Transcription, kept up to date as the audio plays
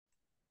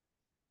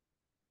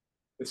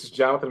This is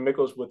Jonathan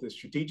Mickles with the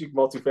Strategic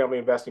Multifamily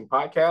Investing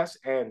Podcast.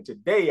 And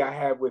today I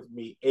have with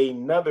me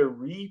another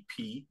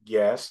repeat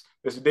guest,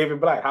 Mr. David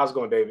Black. How's it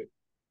going, David?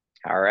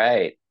 All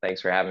right.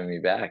 Thanks for having me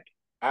back.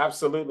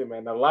 Absolutely,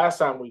 man. The last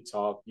time we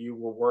talked, you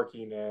were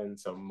working in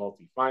some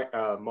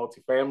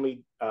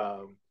multifamily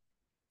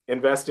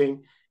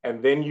investing,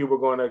 and then you were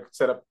going to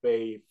set up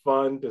a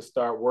fund to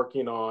start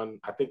working on,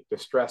 I think,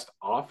 distressed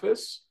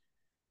office.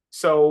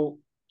 So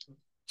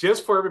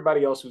just for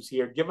everybody else who's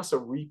here, give us a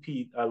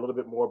repeat a little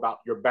bit more about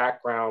your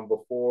background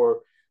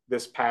before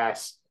this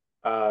past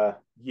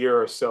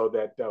year or so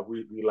that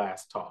we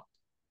last talked.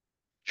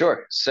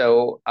 Sure.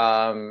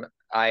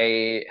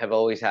 I have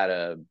always had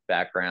a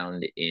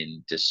background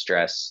in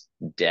distressed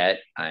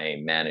debt.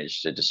 I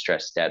managed a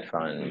distressed debt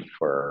fund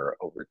for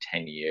over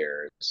 10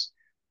 years.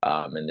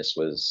 And this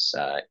was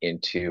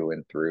into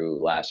and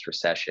through last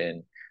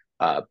recession,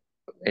 uh,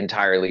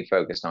 entirely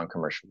focused on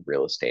commercial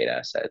real estate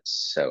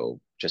assets. So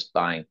just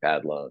buying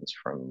bad loans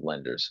from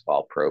lenders of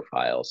all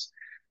profiles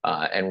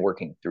and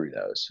working through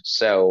those.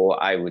 So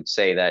I would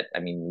say that, I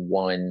mean,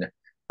 one,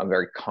 I'm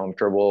very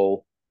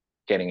comfortable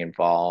getting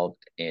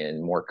involved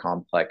in more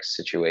complex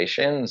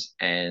situations,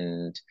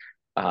 and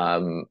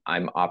I'm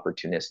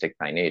opportunistic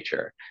by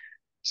nature.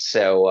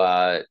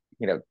 The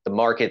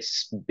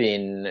market's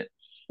been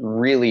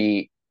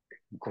really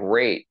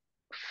great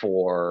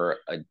for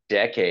a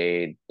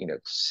decade,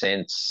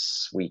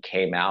 since we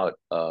came out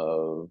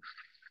of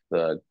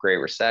the Great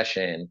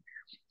Recession.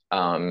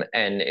 And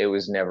it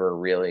was never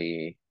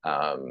really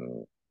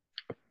kind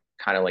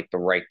of like the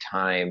right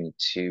time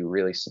to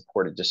really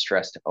support a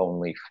distressed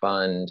only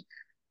fund.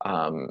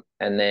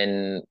 And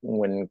then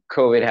when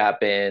COVID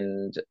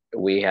happened,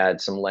 we had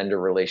some lender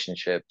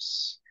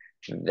relationships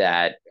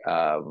that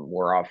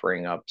were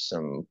offering up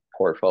some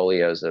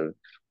portfolios of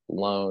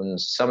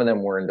loans. Some of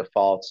them were in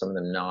default, some of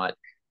them not.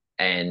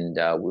 And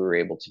we were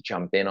able to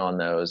jump in on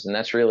those. And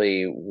that's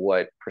really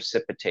what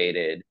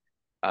precipitated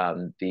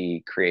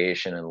the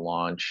creation and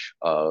launch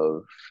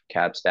of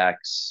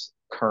CapStack's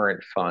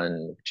current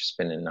fund, which has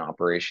been in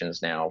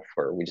operations now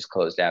we just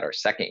closed out our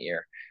second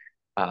year,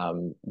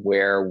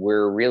 where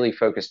we're really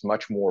focused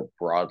much more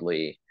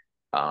broadly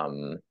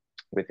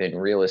within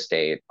real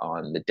estate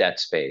on the debt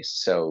space.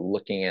 So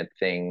looking at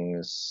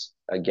things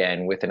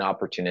again with an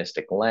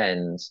opportunistic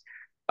lens,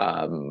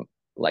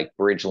 like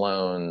bridge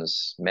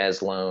loans,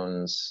 mezz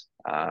loans,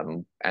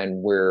 and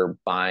we're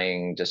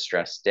buying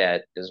distressed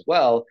debt as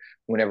well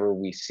whenever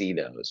we see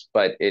those.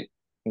 But it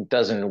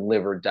doesn't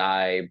live or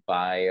die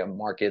by a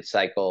market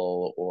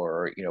cycle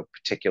or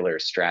particular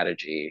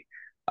strategy,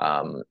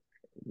 um,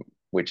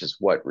 which is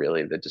what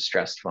really the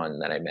distressed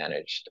fund that I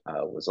managed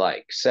was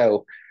like.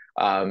 So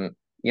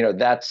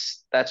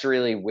that's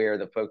really where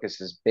the focus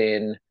has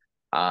been.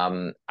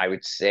 I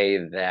would say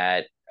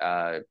that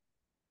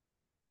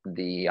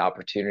the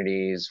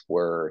opportunities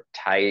were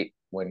tight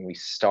when we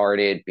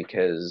started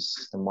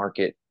because the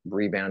market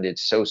rebounded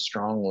so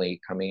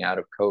strongly coming out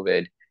of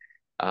COVID.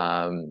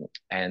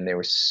 And there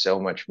was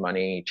so much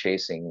money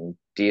chasing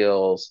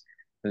deals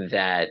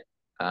that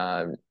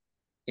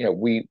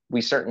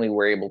we certainly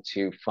were able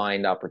to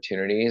find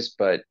opportunities,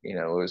 but it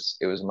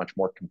was much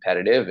more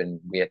competitive, and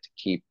we had to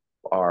keep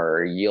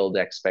our yield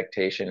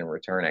expectation and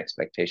return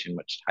expectation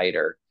much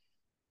tighter.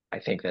 I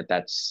think that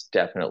that's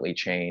definitely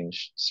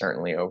changed,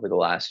 certainly over the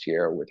last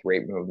year with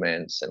rate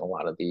movements and a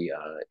lot of the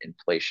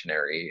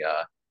inflationary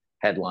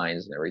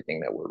headlines and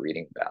everything that we're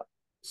reading about.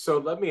 So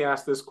let me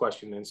ask this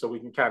question, and so we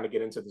can kind of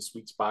get into the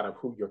sweet spot of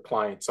who your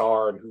clients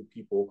are and who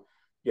people,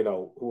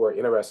 who are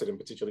interested in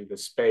particularly the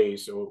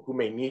space or who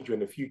may need you in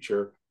the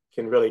future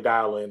can really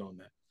dial in on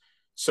that.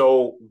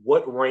 So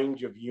what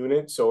range of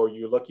units are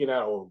you looking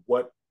at, or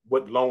what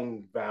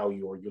loan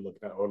value are you looking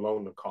at, or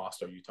loan to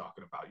cost are you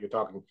talking about? You're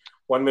talking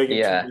 1 million, two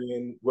Yeah.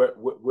 million.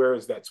 Where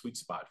is that sweet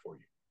spot for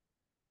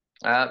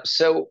you?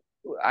 So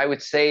I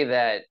would say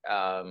that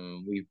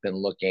we've been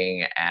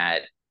looking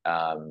at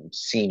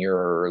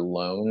senior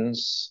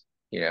loans,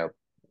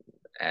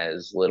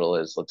 as little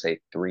as, let's say,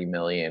 3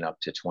 million up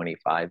to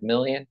 25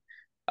 million.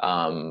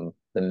 The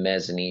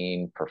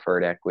mezzanine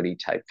preferred equity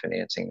type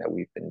financing that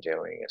we've been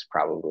doing is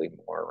probably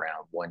more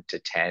around 1 to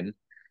 10.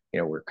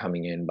 We're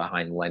coming in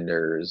behind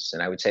lenders,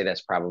 and I would say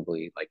that's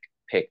probably like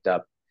picked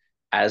up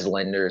as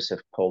lenders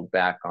have pulled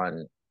back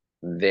on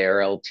their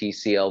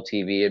LTC,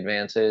 LTV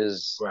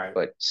advances, Right.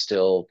 but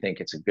still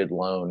think it's a good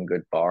loan,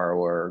 good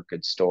borrower,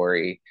 good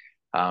story.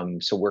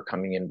 So we're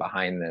coming in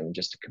behind them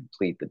just to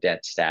complete the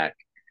debt stack,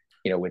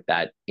 with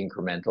that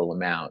incremental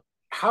amount.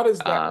 How does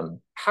that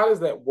Um, how does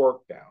that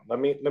work down? Let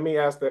me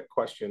ask that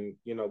question,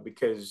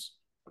 because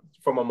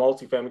from a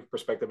multifamily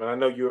perspective, and I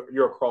know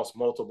you're across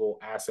multiple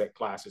asset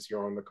classes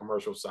here on the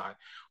commercial side.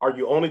 Are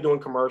you only doing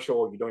commercial,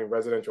 or are you doing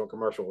residential and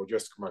commercial, or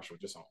just commercial,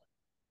 just only?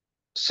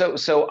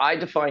 so I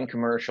define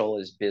commercial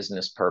as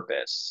business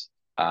purpose.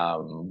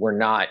 We're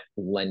not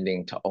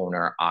lending to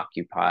owner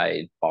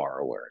occupied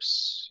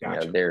borrowers.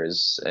 Gotcha.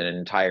 There's an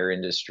entire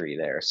industry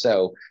there.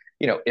 So,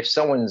 if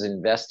someone's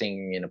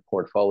investing in a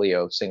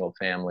portfolio of single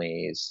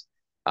families,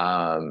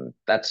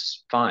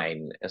 That's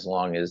fine as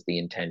long as the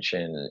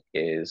intention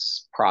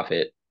is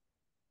profit,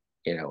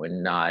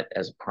 and not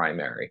as a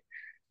primary.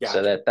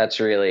 So Gotcha. that's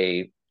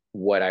really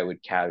what I would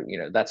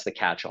that's the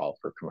catch-all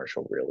for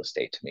commercial real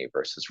estate to me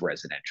versus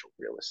residential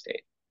real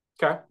estate.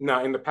 Okay.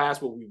 Now, in the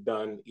past, what we've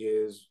done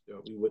is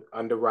we would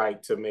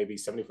underwrite to maybe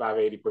 75,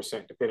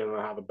 80%, depending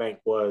on how the bank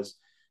was,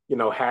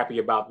 happy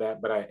about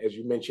that. But as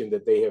you mentioned,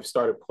 that they have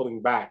started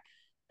pulling back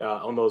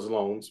on those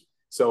loans.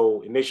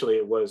 So initially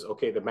it was,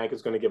 okay, the bank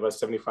is going to give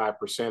us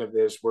 75% of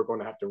this. We're going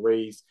to have to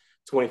raise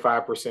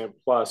 25%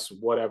 plus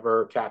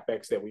whatever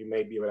CapEx that we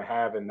may be able to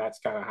have. And that's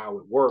kind of how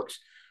it works.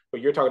 But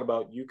you're talking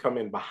about you come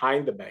in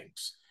behind the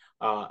banks.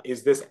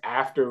 Is this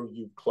after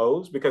you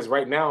close? Because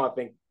right now, I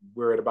think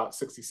we're at about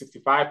 60,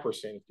 65%,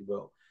 if you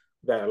will,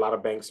 that a lot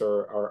of banks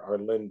are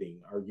lending.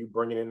 Are you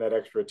bringing in that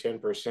extra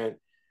 10%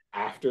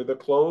 after the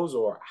close,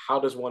 or how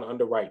does one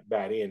underwrite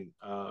that in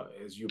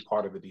as you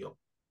part of the deal?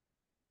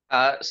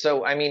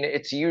 So I mean,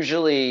 it's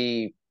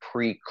usually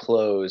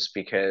pre-close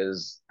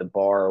because the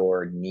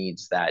borrower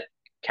needs that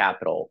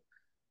capital,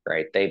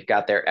 right? They've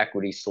got their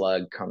equity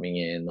slug coming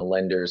in, the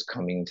lender's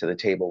coming to the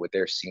table with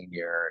their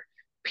senior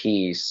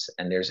piece,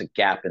 and there's a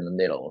gap in the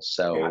middle. Got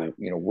So, it.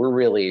 we're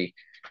really,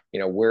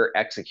 we're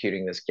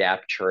executing this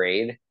gap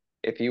trade,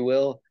 if you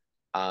will.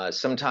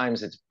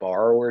 Sometimes it's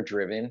borrower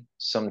driven,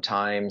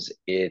 sometimes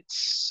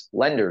it's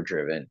lender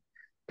driven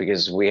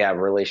because we have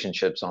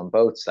relationships on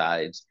both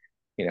sides,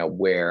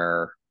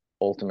 where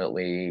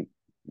ultimately,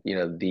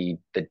 the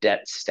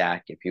debt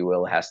stack, if you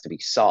will, has to be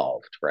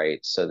solved, right?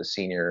 So the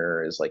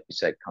senior is, like you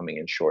said, coming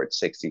in short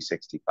 60,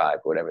 65,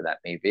 whatever that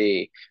may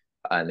be,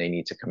 and they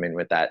need to come in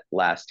with that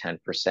last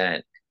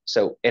 10%.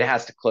 So it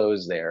has to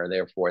close there.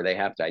 Therefore, they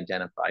have to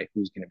identify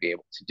who's going to be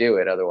able to do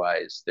it.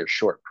 Otherwise, they're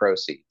short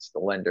proceeds. The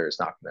lender is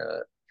not going to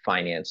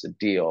finance a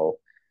deal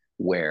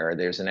where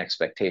there's an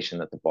expectation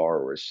that the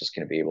borrower is just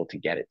going to be able to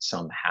get it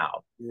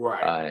somehow.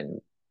 Right. And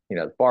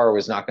the borrower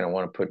is not going to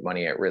want to put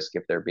money at risk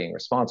if they're being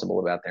responsible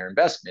about their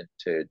investment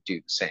to do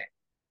the same.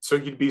 So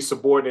you'd be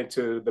subordinate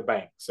to the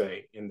bank,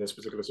 say, in this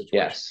particular situation.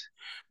 Yes,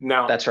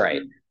 Now, that's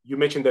right. you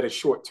mentioned that it's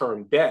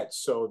short-term debt.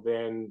 So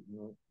then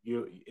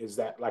is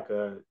that like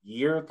a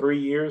year, 3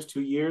 years,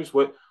 2 years?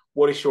 What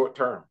is short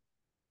term?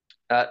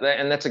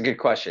 And that's a good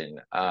question,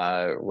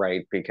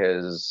 right?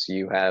 Because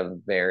you have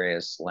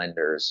various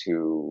lenders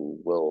who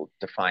will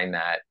define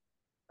that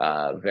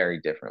very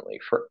differently.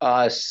 For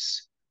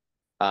us,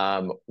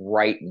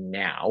 right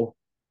now,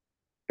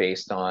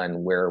 based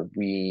on where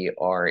we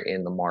are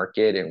in the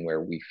market and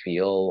where we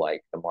feel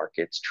like the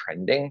market's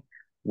trending,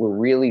 we're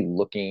really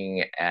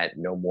looking at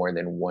no more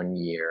than 1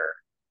 year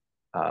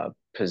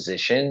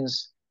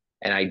positions.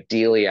 And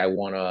ideally, I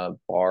want a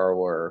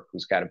borrower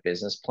who's got a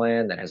business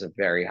plan that has a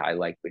very high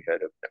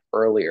likelihood of an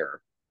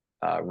earlier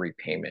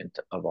repayment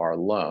of our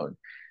loan.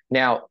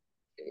 Now,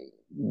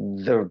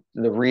 the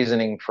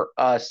reasoning for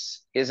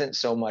us isn't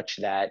so much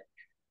that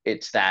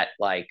it's that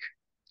like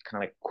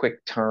kind of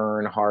quick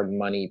turn, hard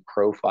money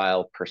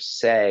profile per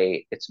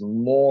se. It's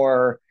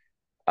more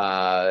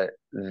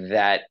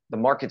that the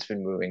market's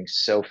been moving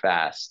so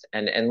fast,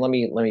 and let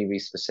me be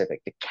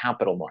specific. The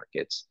capital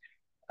markets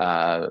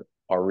uh,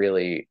 are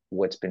really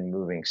what's been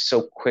moving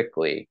so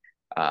quickly,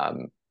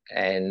 um,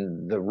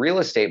 and the real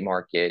estate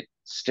market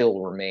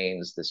still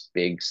remains this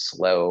big,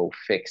 slow,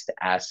 fixed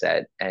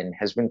asset, and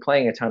has been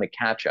playing a ton of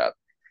catch up.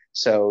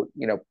 So,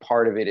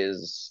 part of it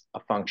is a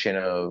function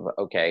of,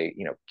 okay,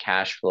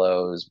 cash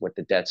flows, what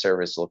the debt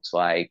service looks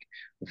like,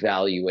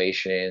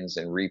 valuations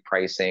and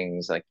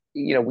repricings. Like,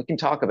 we can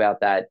talk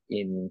about that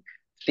in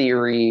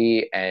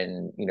theory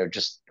and,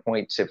 just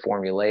point to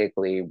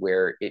formulaically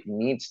where it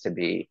needs to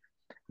be.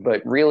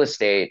 But real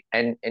estate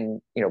and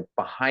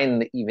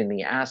behind even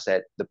the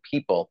asset, the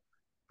people,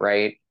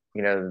 right?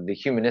 The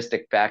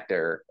humanistic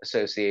factor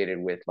associated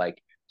with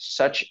like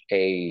such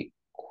a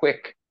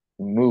quick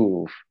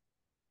move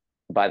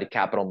by the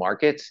capital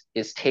markets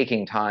is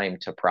taking time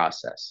to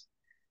process.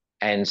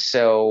 And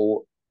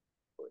so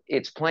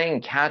it's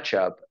playing catch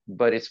up,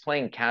 but it's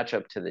playing catch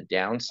up to the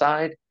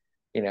downside,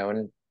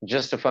 and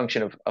just a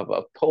function of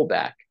a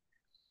pullback.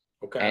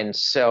 Okay. And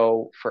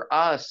so for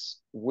us,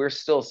 we're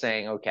still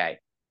saying, okay,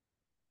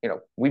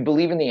 we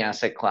believe in the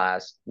asset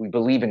class, we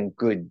believe in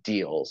good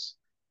deals,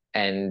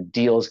 and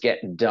deals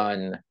get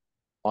done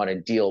on a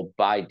deal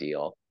by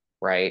deal,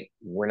 right?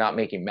 We're not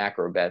making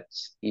macro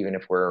bets, even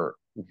if we're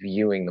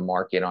viewing the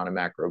market on a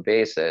macro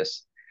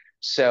basis.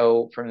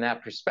 So, from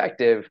that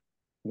perspective,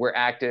 we're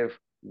active.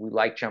 We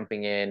like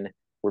jumping in.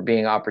 We're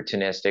being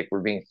opportunistic. We're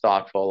being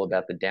thoughtful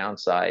about the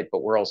downside,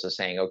 but we're also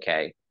saying,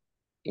 okay,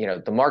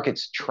 the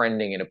market's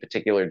trending in a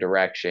particular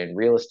direction.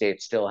 Real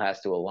estate still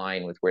has to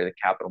align with where the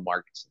capital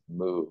markets have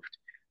moved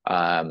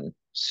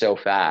so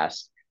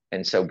fast.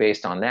 And so,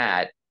 based on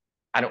that,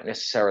 I don't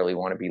necessarily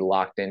want to be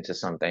locked into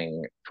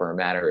something for a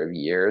matter of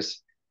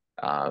years.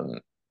 Um,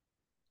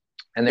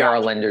 and there are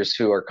Gotcha. lenders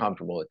who are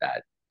comfortable with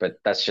that, but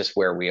that's just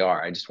where we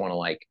are. I just want to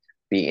like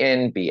be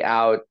in, be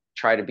out,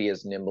 try to be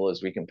as nimble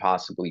as we can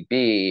possibly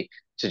be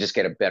to just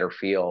get a better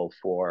feel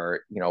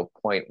for, a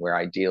point where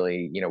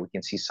ideally, we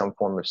can see some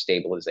form of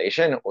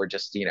stabilization or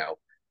just,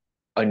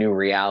 a new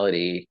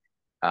reality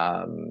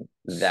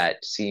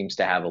that seems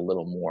to have a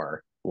little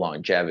more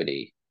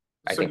longevity.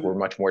 I So think we're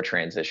much more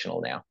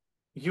transitional now.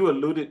 you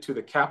alluded to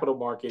the capital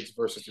markets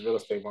versus the real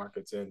estate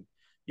markets, and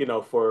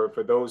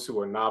for those who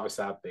are novice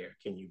out there,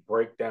 can you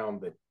break down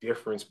the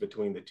difference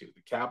between the two?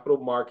 The capital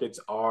markets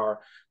are,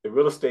 the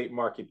real estate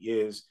market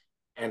is,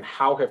 and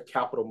how have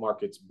capital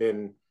markets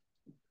been,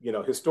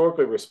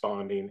 historically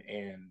responding,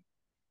 and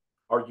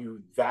are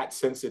you that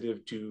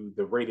sensitive to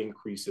the rate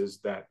increases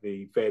that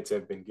the feds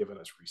have been giving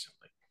us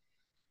recently?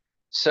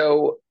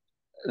 So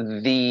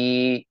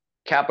the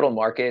capital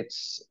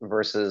markets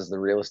versus the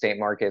real estate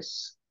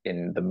markets,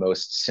 in the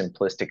most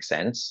simplistic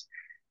sense,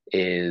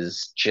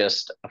 is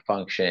just a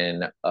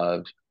function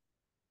of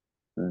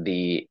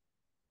the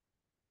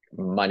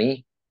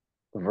money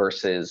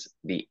versus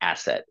the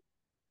asset,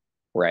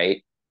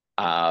 right?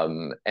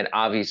 And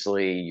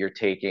obviously, you're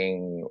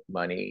taking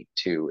money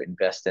to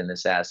invest in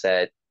this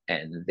asset,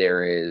 and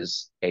there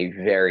is a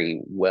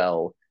very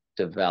well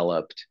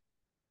developed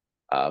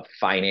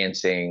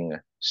financing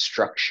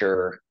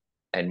structure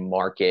and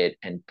market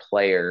and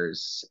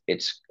players.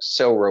 It's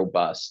so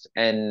robust,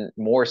 and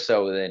more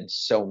so than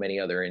so many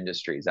other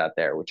industries out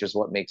there, which is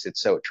what makes it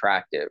so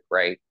attractive,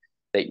 right?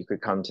 That you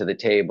could come to the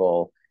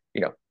table,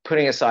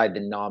 putting aside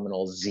the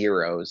nominal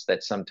zeros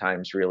that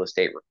sometimes real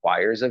estate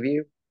requires of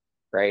you,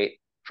 right?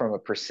 From a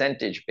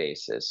percentage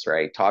basis,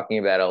 right? Talking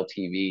about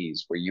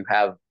LTVs, where you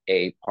have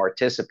a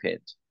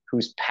participant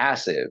who's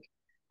passive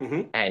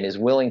Mm-hmm. and is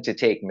willing to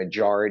take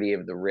majority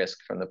of the risk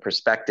from the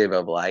perspective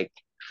of like,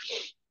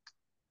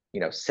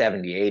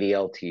 70, 80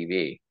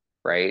 LTV,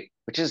 right?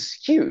 Which is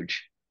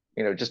huge.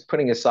 Just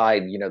putting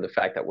aside, the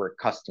fact that we're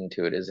accustomed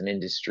to it as an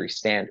industry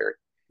standard,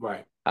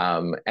 Right.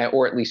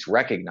 or at least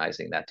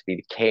recognizing that to be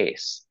the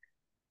case.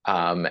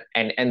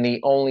 And the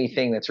only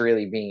thing that's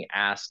really being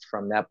asked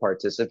from that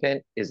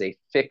participant is a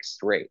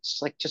fixed rate. It's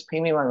like, just pay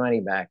me my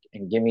money back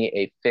and give me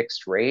a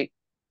fixed rate.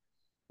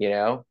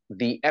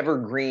 The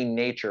evergreen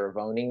nature of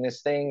owning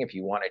this thing, if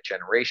you want it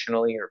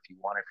generationally or if you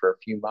want it for a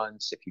few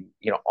months, if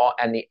all,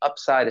 and the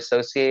upside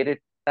associated,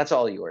 that's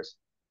all yours.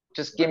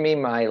 Just give Right. me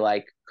my,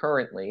 like,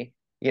 currently,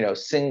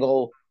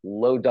 single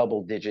low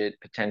double digit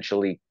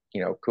potentially,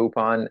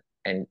 coupon,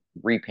 and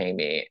repay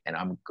me, and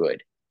I'm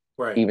good,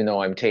 Right. even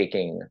though I'm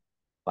taking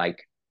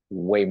like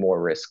way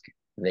more risk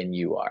than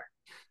you are.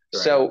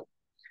 Right. So,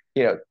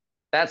 you know,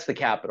 that's the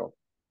capital,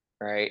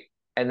 right?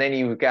 And then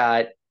you've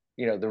got,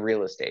 the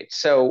real estate.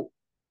 So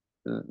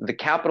the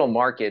capital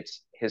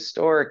markets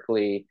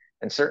historically,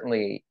 and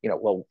certainly,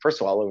 well, first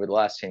of all, over the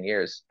last 10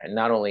 years, and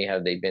not only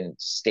have they been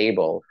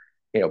stable,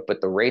 but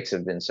the rates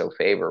have been so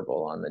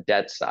favorable on the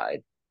debt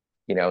side,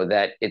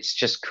 that it's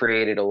just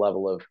created a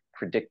level of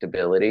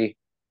predictability.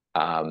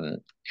 Um,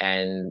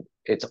 and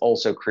it's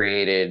also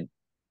created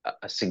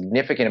a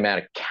significant amount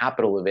of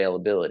capital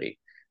availability.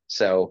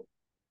 So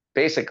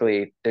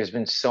basically, there's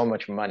been so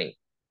much money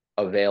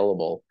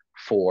available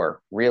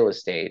for real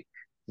estate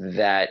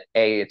that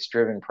it's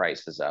driven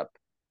prices up,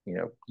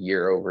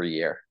 year over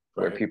year,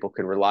 where Right. people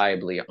could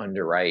reliably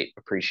underwrite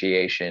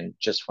appreciation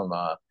just from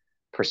a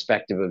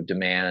perspective of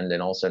demand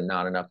and also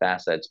not enough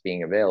assets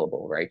being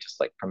available, right? Just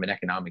like from an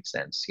economic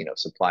sense,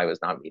 supply was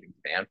not meeting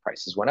demand,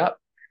 prices went up.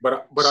 But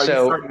are you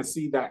So starting to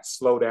see that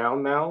slow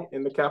down now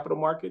in the capital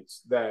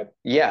markets? That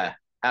yeah,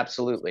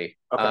 absolutely.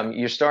 okay.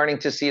 You're starting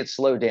to see it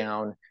slow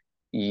down.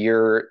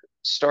 You're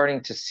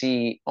starting to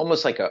see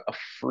almost like a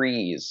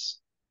freeze.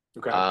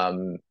 Okay.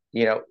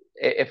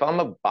 If I'm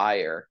a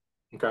buyer,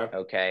 Okay.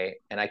 okay,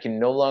 and I can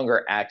no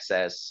longer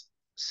access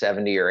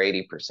 70 or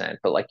 80%,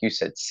 but like you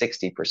said,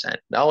 60%.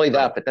 Not only Right.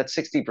 that, but that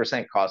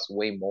 60% costs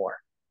way more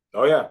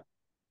Oh yeah.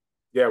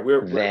 Yeah.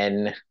 We're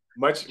than,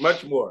 much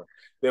more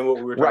than what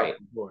we were talking right,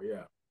 about before.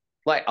 Yeah.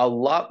 like a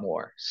lot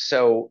more.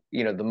 So,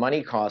 the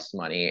money costs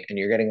money and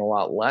you're getting a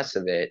lot less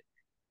of it,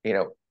 you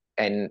know,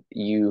 and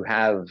you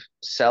have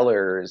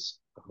sellers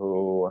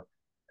who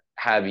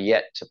have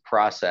yet to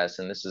process,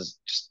 and this is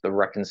just the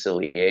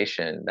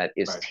reconciliation that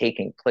is Right.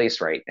 taking place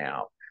right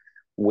now,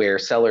 where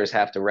sellers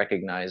have to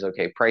recognize,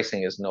 okay,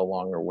 pricing is no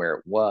longer where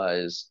it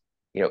was.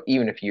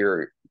 Even if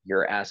your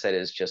asset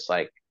is just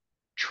like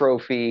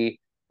trophy,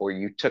 or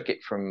you took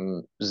it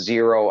from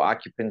zero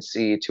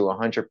occupancy to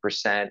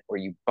 100%, or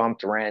you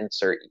bumped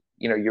rents, or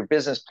your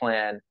business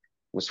plan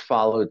was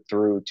followed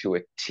through to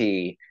a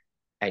T,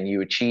 and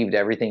you achieved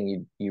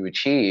everything you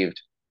achieved.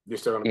 You're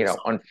still going to You be know,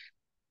 soft. un-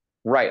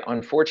 right.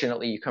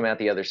 Unfortunately, you come out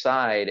the other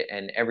side,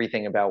 and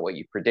everything about what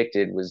you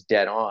predicted was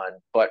dead on,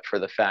 but for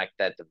the fact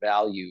that the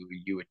value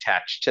you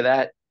attached to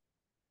that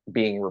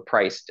being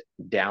repriced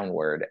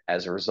downward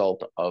as a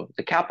result of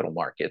the capital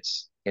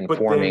markets But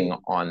informing then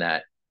on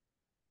that.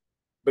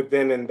 But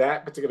then in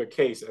that particular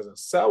case, as a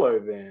seller,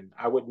 then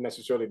I wouldn't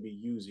necessarily be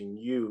using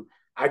you.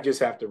 I just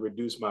have to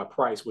reduce my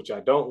price, which I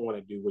don't want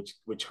to do,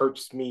 which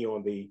hurts me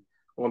on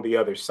the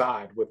other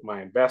side with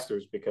my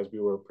investors because we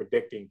were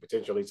predicting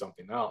potentially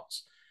something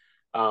else.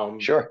 Um,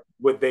 Sure.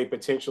 would they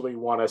potentially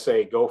want to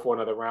say go for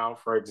another round?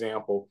 For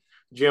example,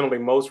 generally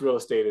most real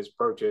estate is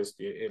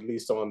purchased at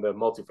least on the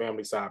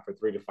multifamily side for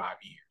 3 to 5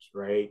 years,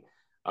 right?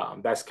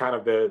 That's kind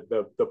of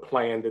the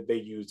plan that they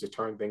use to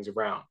turn things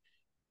around.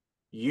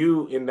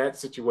 You in that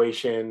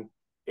situation,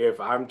 if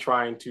I'm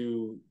trying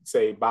to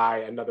say buy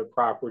another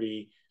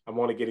property, I'm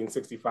only getting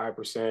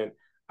 65%.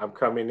 I'm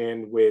coming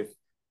in with,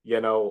 you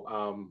know,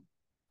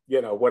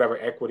 whatever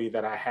equity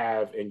that I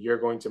have, and you're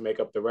going to make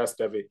up the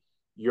rest of it.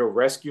 You're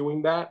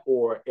rescuing that,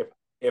 or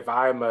if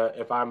I'm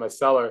a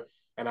seller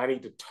and I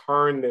need to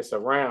turn this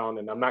around,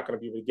 and I'm not going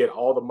to be able to get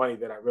all the money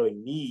that I really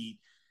need,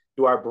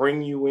 do I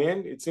bring you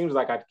in? It seems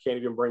like I can't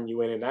even bring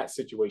you in that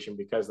situation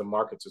because the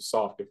markets are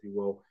soft, if you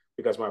will,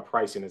 because my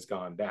pricing has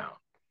gone down.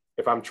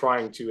 If I'm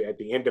trying to, at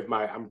the end of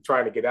I'm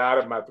trying to get out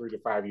of my 3 to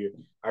 5 year,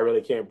 I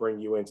really can't bring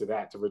you into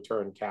that to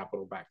return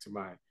capital back to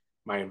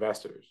my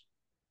investors.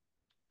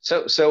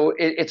 So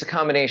it's a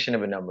combination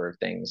of a number of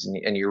things,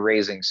 and you're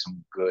raising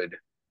some good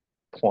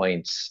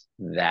points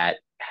that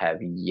have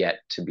yet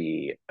to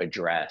be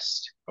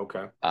addressed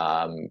Okay.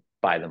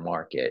 by the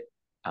market.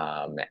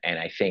 And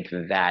I think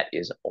that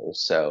is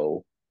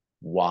also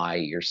why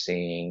you're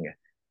seeing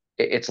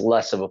it's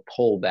less of a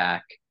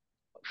pullback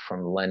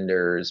from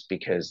lenders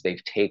because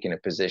they've taken a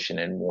position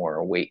and more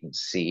a wait and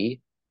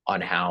see on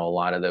how a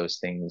lot of those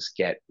things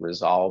get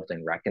resolved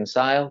and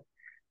reconciled.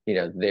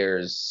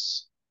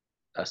 There's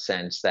a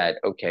sense that,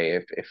 okay,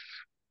 if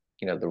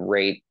the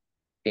rate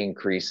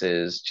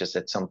increases just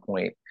at some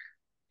point,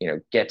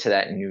 get to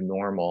that new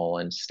normal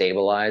and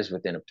stabilize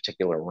within a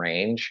particular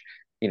range,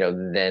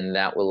 then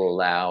that will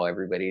allow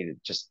everybody to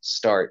just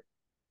start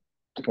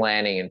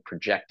planning and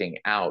projecting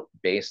out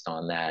based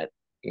on that,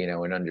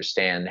 and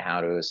understand how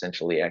to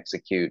essentially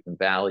execute and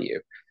value.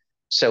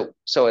 So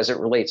as it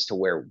relates to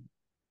where,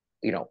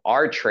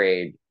 our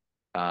trade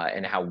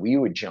and how we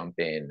would jump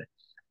in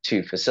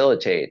to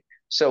facilitate.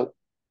 So,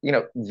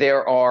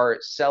 there are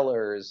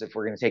sellers, if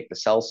we're going to take the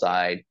sell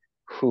side,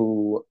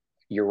 who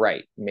you're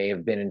right, may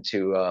have been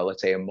into,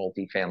 let's say, a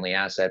multifamily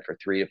asset for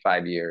 3 to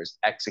 5 years,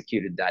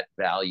 executed that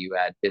value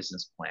add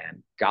business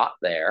plan, got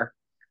there,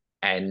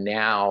 and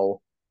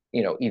now,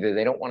 either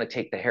they don't want to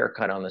take the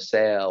haircut on the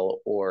sale,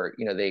 or,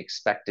 they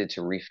expected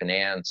to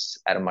refinance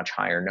at a much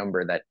higher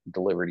number that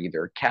delivered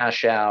either a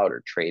cash out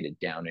or traded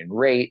down in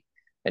rate.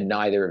 And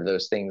neither of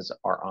those things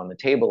are on the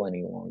table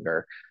any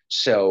longer.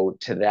 So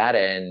to that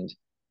end,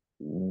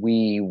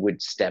 we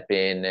would step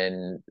in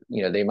and,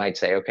 they might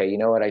say, okay, you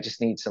know what? I just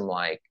need some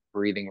like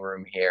breathing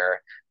room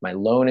here. My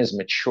loan is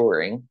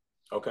maturing.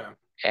 Okay.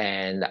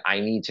 And I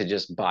need to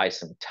just buy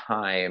some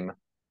time,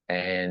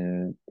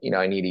 and,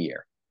 I need a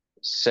year.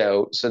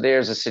 So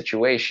there's a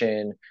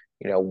situation,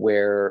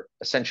 where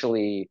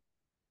essentially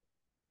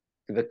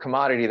the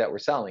commodity that we're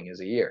selling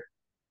is a year,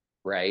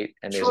 right?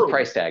 And there's a True.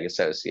 price tag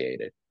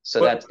associated. So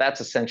But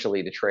that's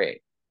essentially the trade.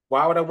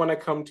 why would I want to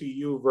come to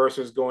you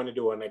versus going to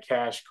doing a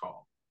cash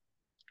call?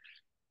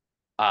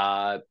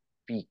 Uh,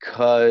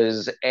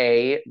 because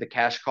the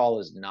cash call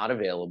is not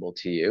available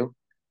to you.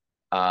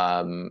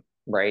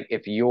 Right?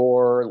 If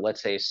you're,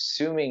 let's say,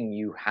 assuming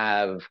you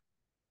have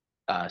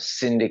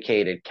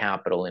syndicated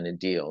capital in a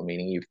deal,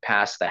 meaning you've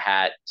passed the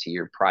hat to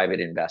your private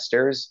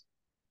investors,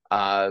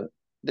 uh,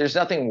 there's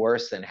nothing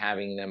worse than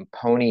having them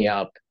pony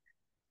up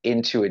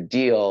into a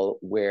deal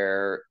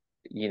where,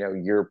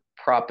 your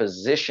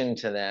proposition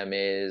to them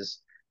is,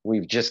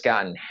 we've just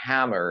gotten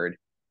hammered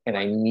and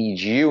I Right.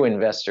 need you,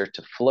 investor,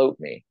 to float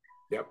me.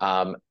 Yep.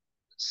 Um,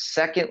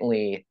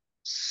 Secondly,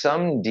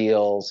 some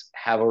deals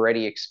have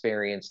already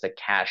experienced a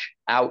cash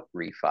out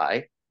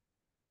refi.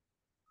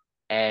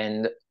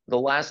 And the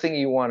last thing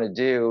you want to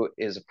do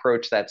is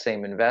approach that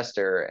same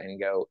investor and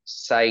go,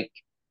 psych,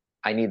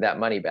 I need that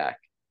money back.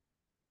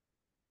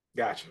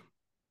 Gotcha.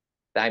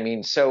 I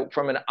mean, so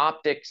from an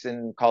optics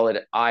and call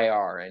it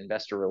IR,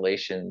 investor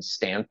relations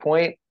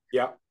standpoint,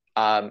 Yep.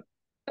 um,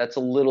 that's a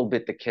little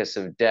bit the kiss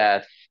of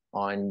death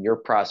on your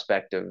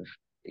prospect of,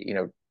 you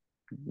know,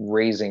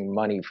 raising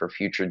money for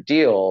future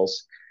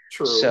deals.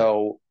 True.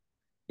 So,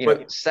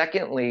 But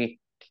secondly,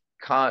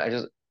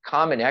 just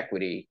common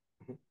equity,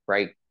 mhm,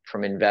 right,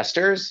 from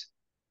investors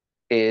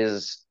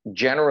is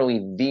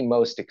generally the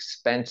most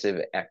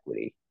expensive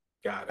equity,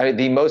 got it.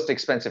 the most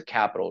expensive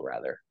capital,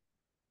 rather,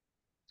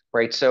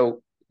 right?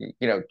 So,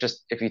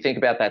 just if you think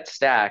about that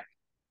stack,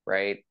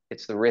 right,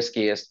 it's the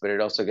riskiest, but it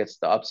also gets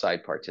the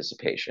upside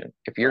participation.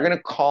 If you're Right. going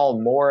to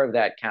call more of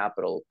that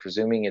capital,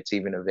 presuming it's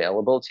even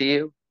available to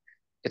you,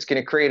 it's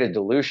going to create a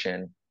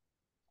dilution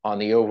on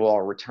the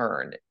overall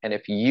return. And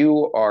if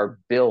you are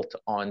built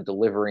on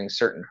delivering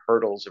certain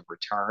hurdles of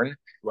return to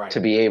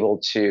Right. be able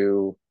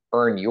to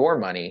earn your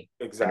money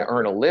and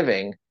earn Exactly. a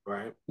living,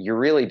 Right. you're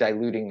really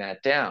diluting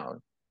that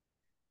down.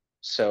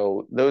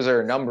 So those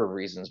are a number of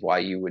reasons why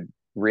you would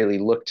really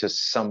look to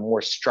some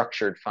more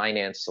structured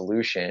finance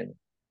solution,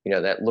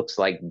 that looks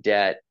like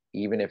debt,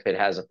 even if it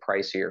has a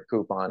pricier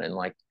coupon, and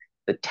like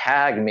the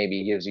tag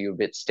maybe gives you a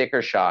bit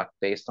sticker shock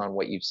based on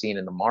what you've seen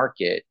in the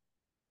market,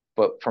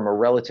 but from a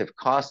relative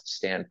cost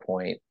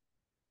standpoint,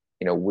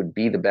 would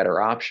be the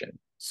better option.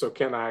 So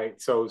can I,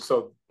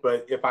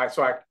 but if I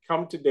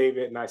come to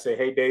David and I say,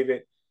 hey,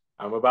 David,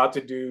 I'm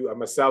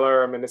a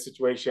seller, I'm in this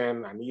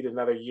situation, I need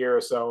another year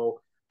or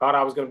so, thought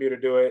I was going to be able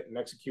to do it and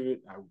execute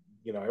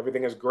it.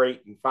 Everything is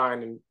great and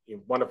fine and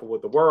wonderful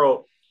with the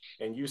world.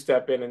 And you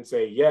step in and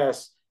say,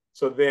 yes.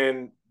 So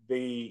then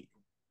the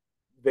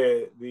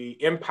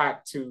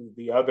impact to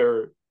the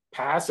other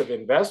passive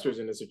investors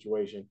in the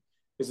situation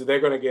is that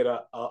they're going to get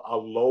a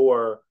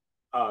lower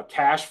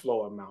cash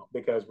flow amount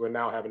because we're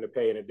now having to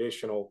pay an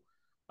additional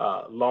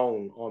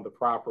loan on the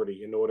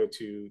property in order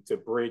to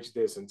bridge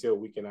this until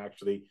we can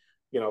actually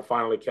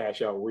finally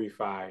cash out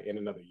refi in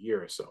another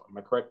year or so. Am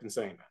I correct in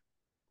saying that?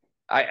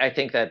 I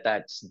think that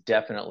that's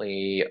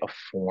definitely a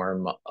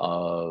form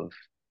of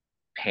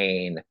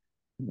pain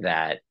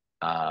that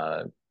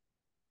an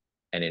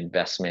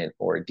investment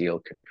or a deal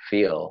could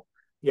feel,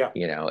 Yeah,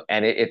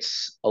 and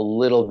it's a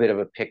little bit of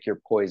a pick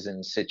your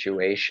poison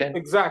situation.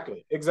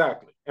 exactly.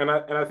 And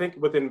I think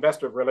with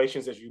investor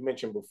relations, as you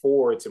mentioned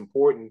before, it's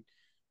important.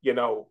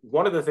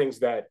 One of the things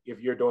that if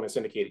you're doing a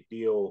syndicated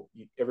deal,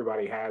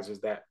 everybody has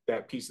is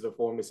that piece of the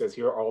form that says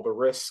here are all the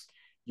risks.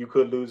 You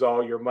could lose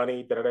all your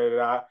money. Da da da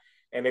da.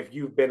 And if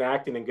you've been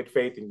acting in good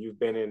faith and you've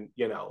been in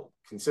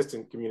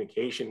consistent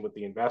communication with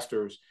the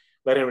investors,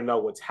 letting them know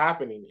what's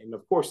happening, and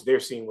of course they're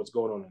seeing what's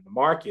going on in the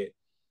market,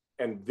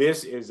 and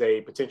this is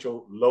a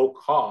potential low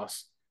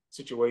cost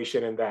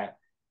situation in that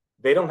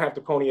they don't have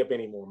to pony up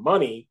any more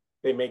money.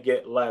 They may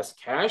get less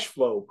cash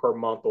flow per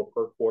month or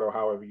per quarter,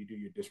 however you do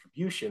your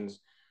distributions,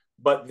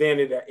 but then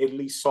it at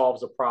least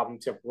solves a problem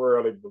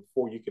temporarily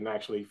before you can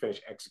actually finish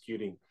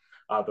executing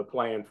the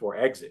plan for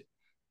exit.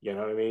 You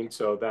know what I mean?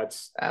 So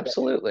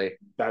Absolutely.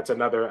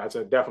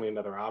 definitely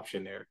another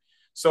option there.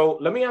 So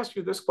let me ask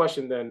you this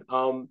question then.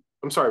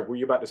 I'm sorry, were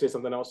you about to say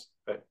something else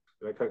that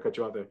I cut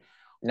you out there?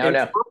 No, In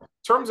no.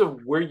 terms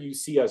of where you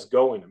see us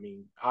going, I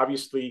mean,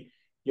 obviously,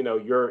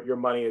 your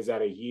money is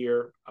at a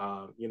year,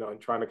 and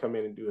trying to come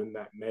in and doing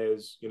that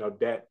mezz,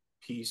 debt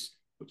piece,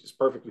 which is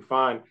perfectly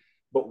fine.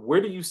 But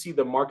where do you see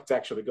the markets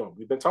actually going?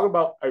 We've been talking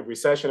about a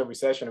recession,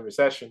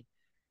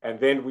 and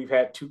then we've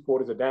had 2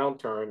 quarters of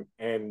downturn,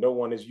 and no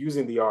one is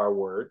using the R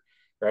word,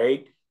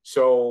 right?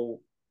 So,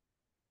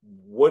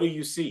 what do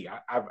you see?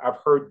 I've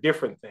heard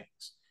different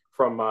things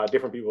from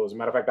different people. As a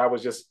matter of fact, I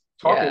was just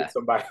talking with Yeah,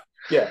 somebody.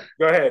 Yeah,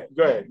 go ahead.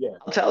 Go ahead. Yeah.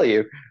 I'll tell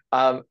you.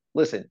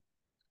 Listen,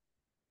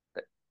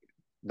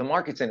 the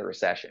market's in a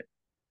recession,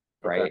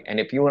 Okay. right? And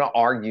if you want to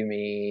argue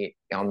me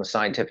on the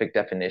scientific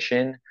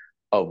definition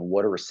of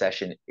what a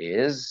recession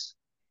is,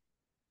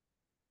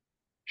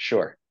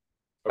 sure.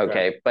 Okay.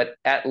 Okay. But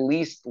at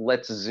least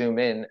let's zoom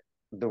in.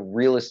 The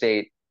real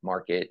estate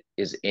market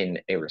is in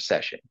a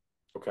recession.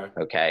 Okay.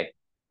 Okay.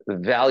 The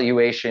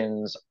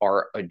valuations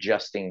are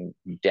adjusting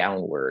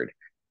downward.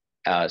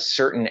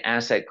 Certain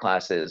asset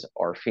classes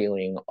are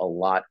feeling a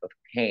lot of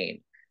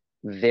pain.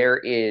 There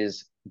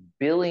is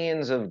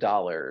billions of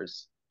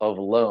dollars of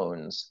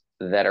loans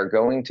that are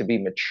going to be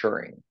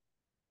maturing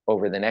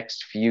over the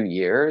next few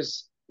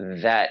years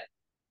that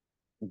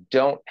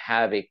don't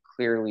have a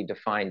clearly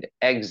defined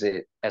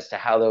exit as to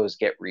how those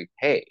get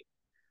repaid.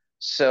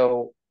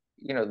 So,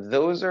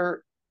 those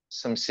are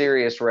some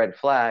serious red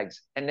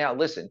flags. And now,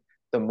 listen,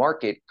 the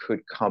market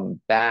could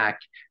come back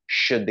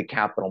should the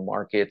capital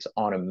markets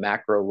on a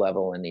macro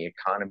level and the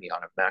economy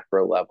on a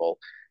macro level,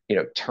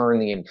 turn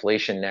the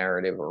inflation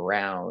narrative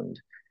around,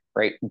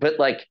 right? But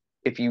like,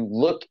 if you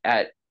look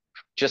at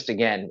just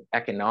again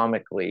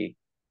economically,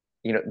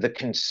 the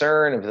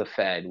concern of the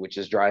Fed, which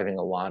is driving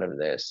a lot of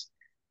this,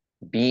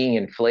 being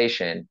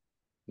inflation,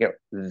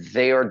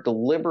 they are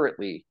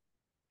deliberately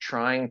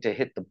trying to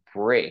hit the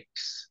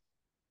brakes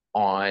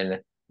on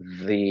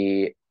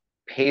the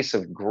pace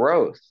of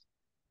growth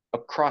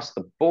across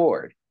the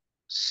board.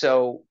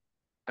 So,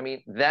 I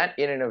mean, that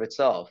in and of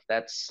itself,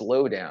 that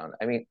slowdown,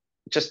 I mean,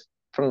 just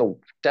from the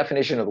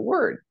definition of the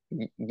word,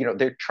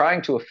 they're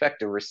trying to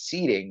affect a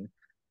receding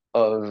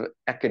of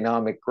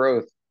economic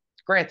growth,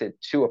 granted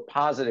to a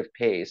positive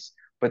pace,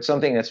 but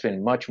something that's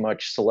been much,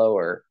 much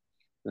slower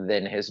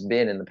than has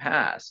been in the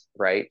past,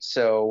 right?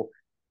 So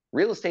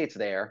real estate's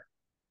there,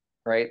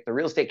 right? The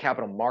real estate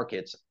capital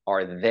markets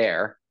are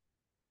there.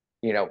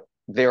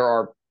 There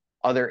are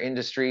other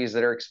industries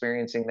that are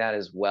experiencing that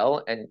as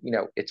well. And,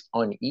 it's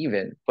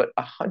uneven, but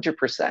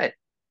 100%,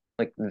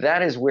 like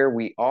that is where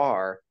we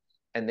are.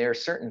 And there are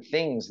certain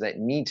things that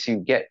need to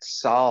get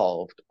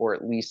solved, or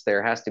at least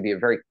there has to be a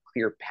very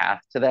clear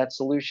path to that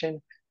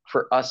solution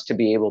for us to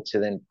be able to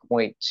then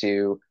point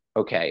to,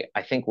 okay,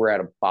 I think we're at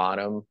a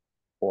bottom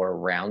or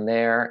around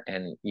there.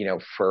 And,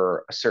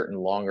 for a certain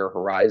longer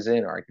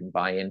horizon, or I can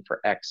buy in for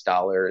X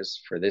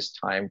dollars for this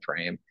time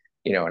frame,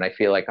 and I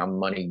feel like I'm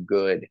money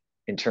good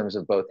in terms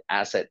of both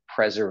asset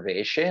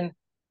preservation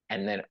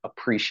and then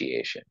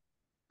appreciation.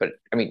 But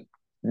I mean,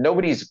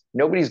 nobody's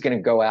going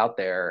to go out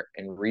there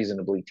and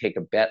reasonably take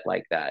a bet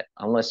like that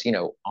unless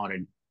on a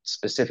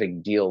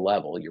specific deal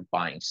level you're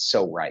buying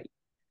so right,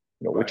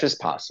 which Right. is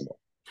possible.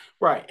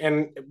 Right.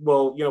 And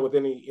well, with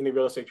any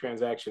real estate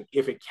transaction,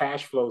 if it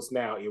cash flows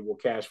now, it will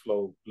cash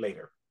flow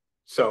later.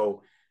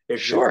 So If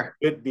it's Sure.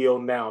 a good deal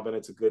now, then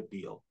it's a good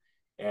deal.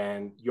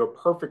 And your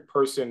perfect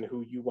person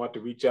who you want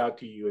to reach out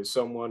to you is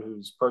someone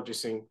who's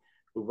purchasing,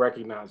 who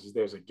recognizes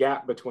there's a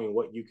gap between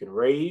what you can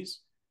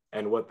raise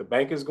and what the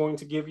bank is going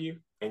to give you,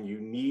 and you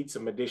need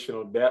some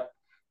additional depth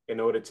in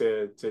order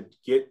to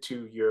get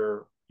to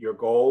your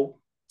goal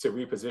to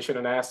reposition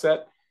an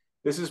asset.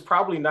 This is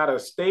probably not a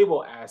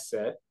stable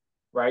asset,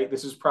 right?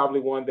 This is probably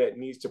one that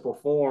needs to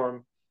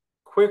perform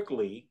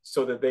quickly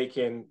so that they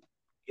can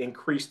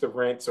increase the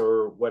rents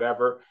or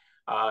whatever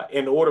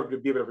in order to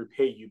be able to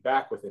repay you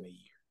back within a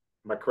year.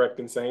 Am I correct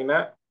in saying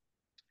that?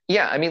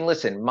 Yeah, I mean,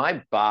 listen,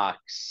 my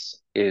box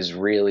is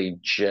really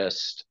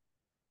just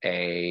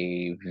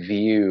a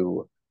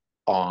view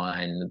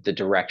on the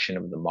direction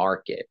of the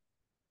market.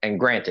 And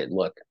granted,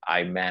 look,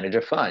 I manage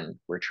a fund.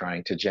 We're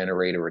trying to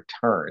generate a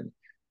return.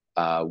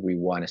 We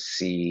want to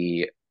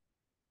see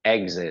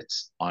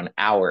exits on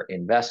our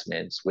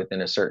investments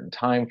within a certain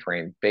time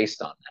frame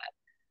based on that.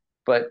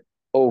 But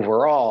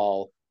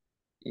overall,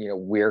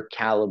 we're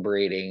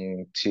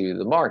calibrating to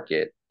the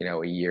market.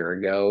 A year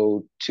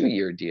ago, 2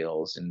 year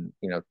deals and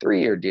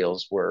 3 year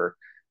deals were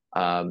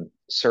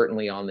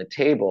certainly on the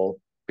table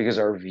because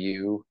our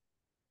view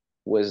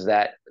was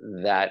that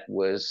that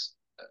was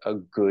a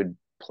good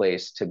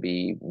place to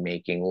be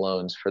making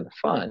loans for the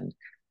fund.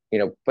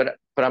 But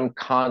I'm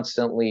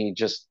constantly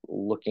just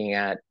looking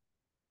at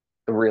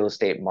the real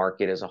estate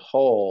market as a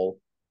whole,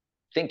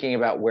 thinking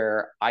about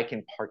where I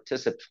can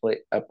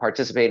participate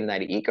in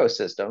that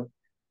ecosystem,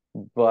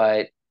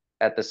 but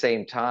at the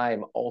same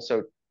time,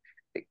 also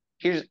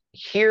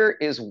here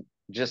is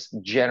just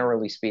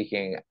generally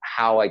speaking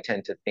how I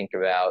tend to think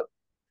about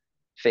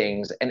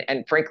things,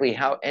 and frankly,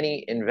 how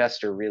any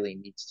investor really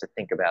needs to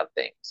think about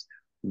things.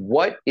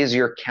 What is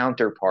your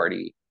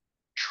counterparty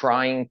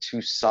trying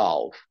to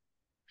solve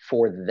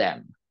for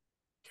them?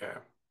 Okay.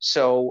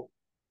 So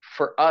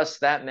for us,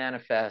 that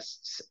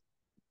manifests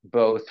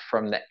both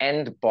from the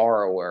end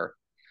borrower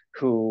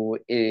who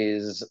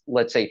is,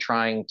 let's say,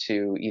 trying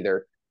to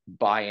either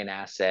buy an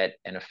asset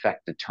and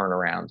affect a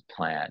turnaround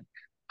plan,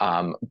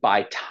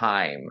 buy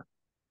time,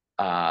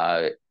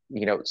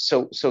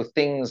 so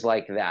things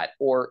like that,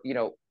 or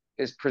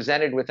is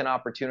presented with an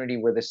opportunity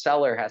where the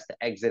seller has to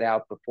exit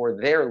out before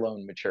their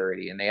loan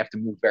maturity and they have to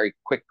move very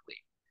quickly.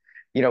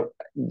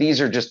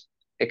 These are just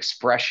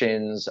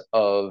expressions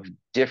of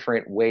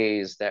different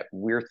ways that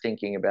we're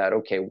thinking about,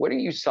 okay, what are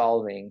you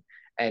solving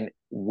and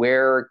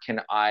where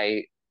can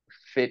I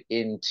fit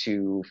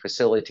into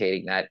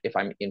facilitating that if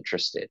I'm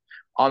interested?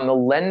 On the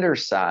lender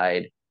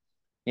side,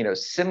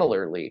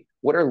 similarly,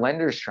 what are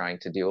lenders trying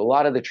to do? A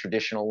lot of the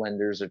traditional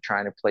lenders are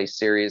trying to play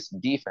serious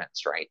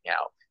defense right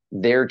now.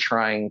 They're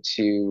trying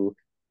to,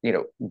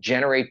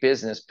 generate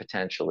business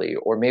potentially,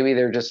 or maybe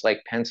they're just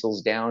like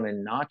pencils down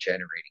and not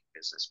generating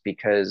business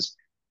because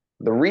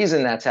the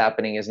reason that's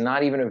happening is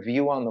not even a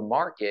view on the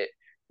market.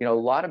 A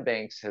lot of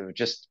banks have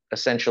just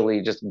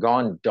essentially just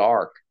gone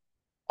dark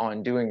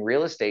on doing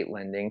real estate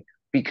lending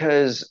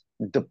because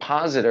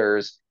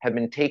depositors have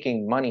been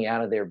taking money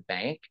out of their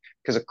bank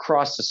because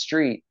across the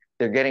street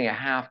they're getting a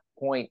half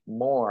point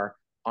more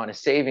on a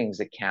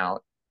savings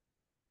account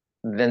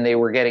than they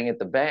were getting at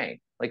the bank.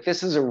 Like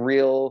this is a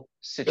real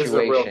This is a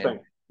real situation. thing.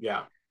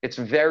 Yeah. It's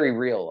very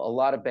real. A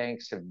lot of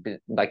banks have been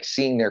like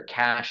seeing their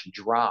cash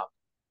drop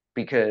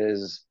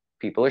because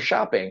people are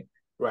shopping,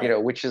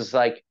 Right. which is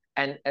like,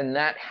 and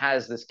that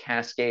has this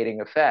cascading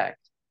effect,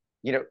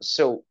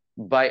 so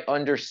by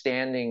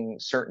understanding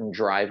certain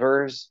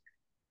drivers,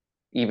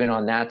 even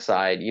on that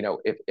side,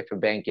 if a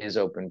bank is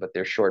open but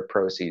they're short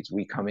proceeds,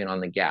 we come in on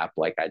the gap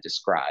like I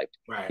described.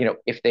 Right.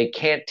 If they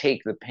can't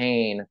take the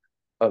pain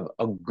of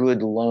a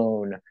good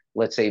loan,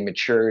 let's say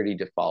maturity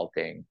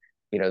defaulting,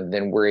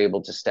 then we're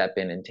able to step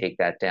in and take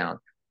that down.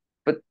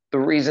 But the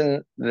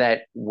reason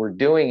that we're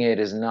doing it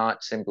is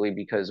not simply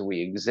because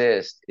we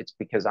exist. It's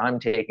because I'm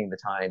taking the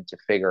time to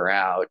figure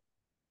out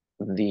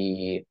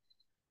the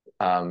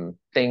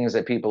things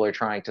that people are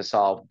trying to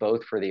solve,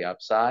 both for the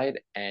upside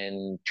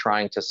and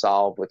trying to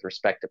solve with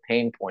respect to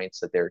pain points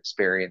that they're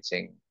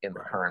experiencing in the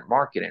Right. current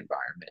market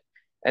environment.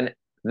 And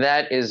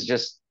that is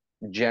just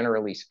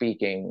generally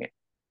speaking,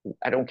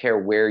 I don't care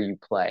where you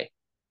play.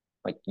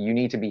 Like you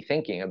need to be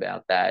thinking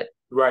about that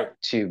Right.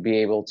 to be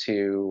able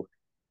to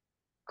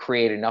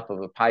create enough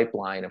of a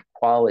pipeline of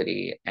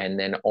quality and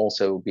then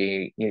also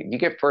be you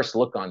get first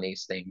look on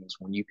these things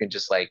when you can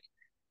just like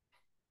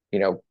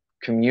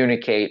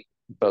communicate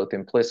both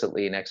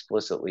implicitly and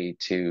explicitly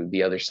to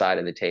the other side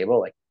of the table,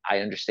 like I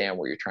understand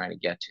what you're trying to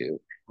get to.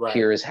 Right.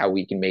 Here is how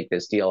we can make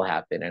this deal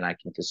happen and I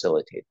can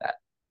facilitate that.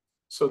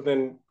 So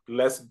then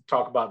let's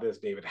talk about this,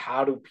 David.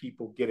 How do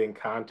people get in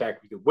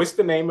contact with you? What's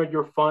the name of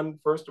your fund,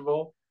 first of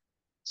all?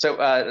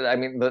 So, I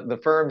mean, the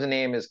firm's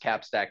name is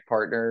Capstack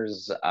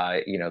Partners.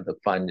 The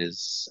fund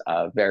is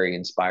very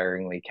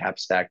inspiringly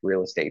Capstack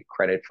Real Estate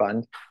Credit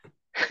Fund.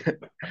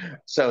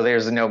 So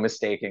there's no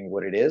mistaking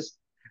what it is.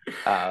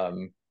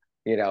 Um,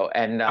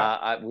 and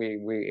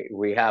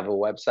we have a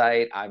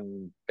website.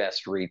 I'm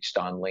best reached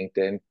on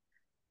LinkedIn.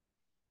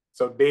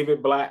 So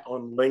David Blatt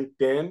on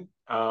LinkedIn.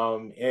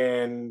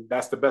 And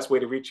that's the best way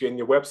to reach you. In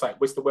your website,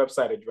 what's the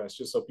website address,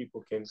 just so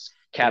people can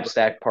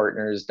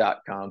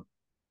capstackpartners.com.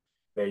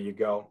 There you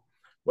go.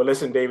 Well,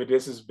 listen, David,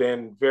 this has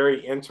been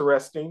very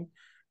interesting.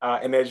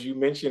 And as you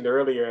mentioned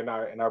earlier in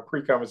our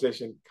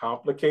pre-conversation,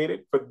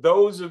 complicated. For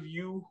those of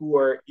you who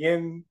are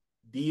in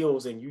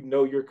deals and you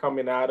know you're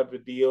coming out of a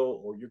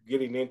deal or you're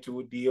getting into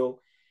a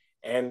deal,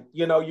 and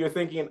you know you're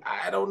thinking,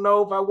 I don't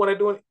know if I want to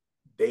do it.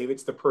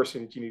 David's the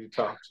person that you need to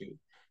talk to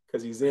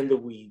because he's in the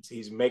weeds.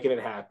 He's making it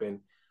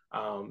happen,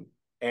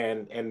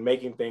 and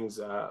making things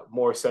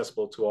more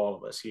accessible to all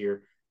of us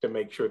here to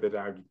make sure that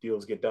our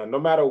deals get done, no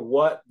matter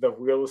what the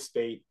real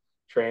estate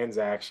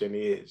transaction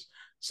is.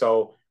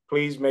 So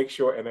please make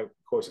sure, and of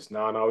course it's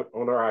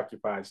non-owner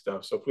occupied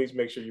stuff. So please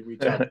make sure you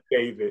reach out to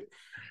David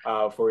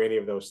for any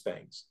of those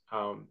things.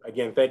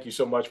 Again, thank you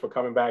so much for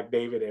coming back,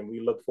 David, and we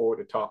look forward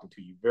to talking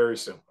to you very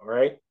soon. All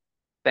right.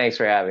 Thanks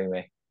for having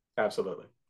me. Absolutely.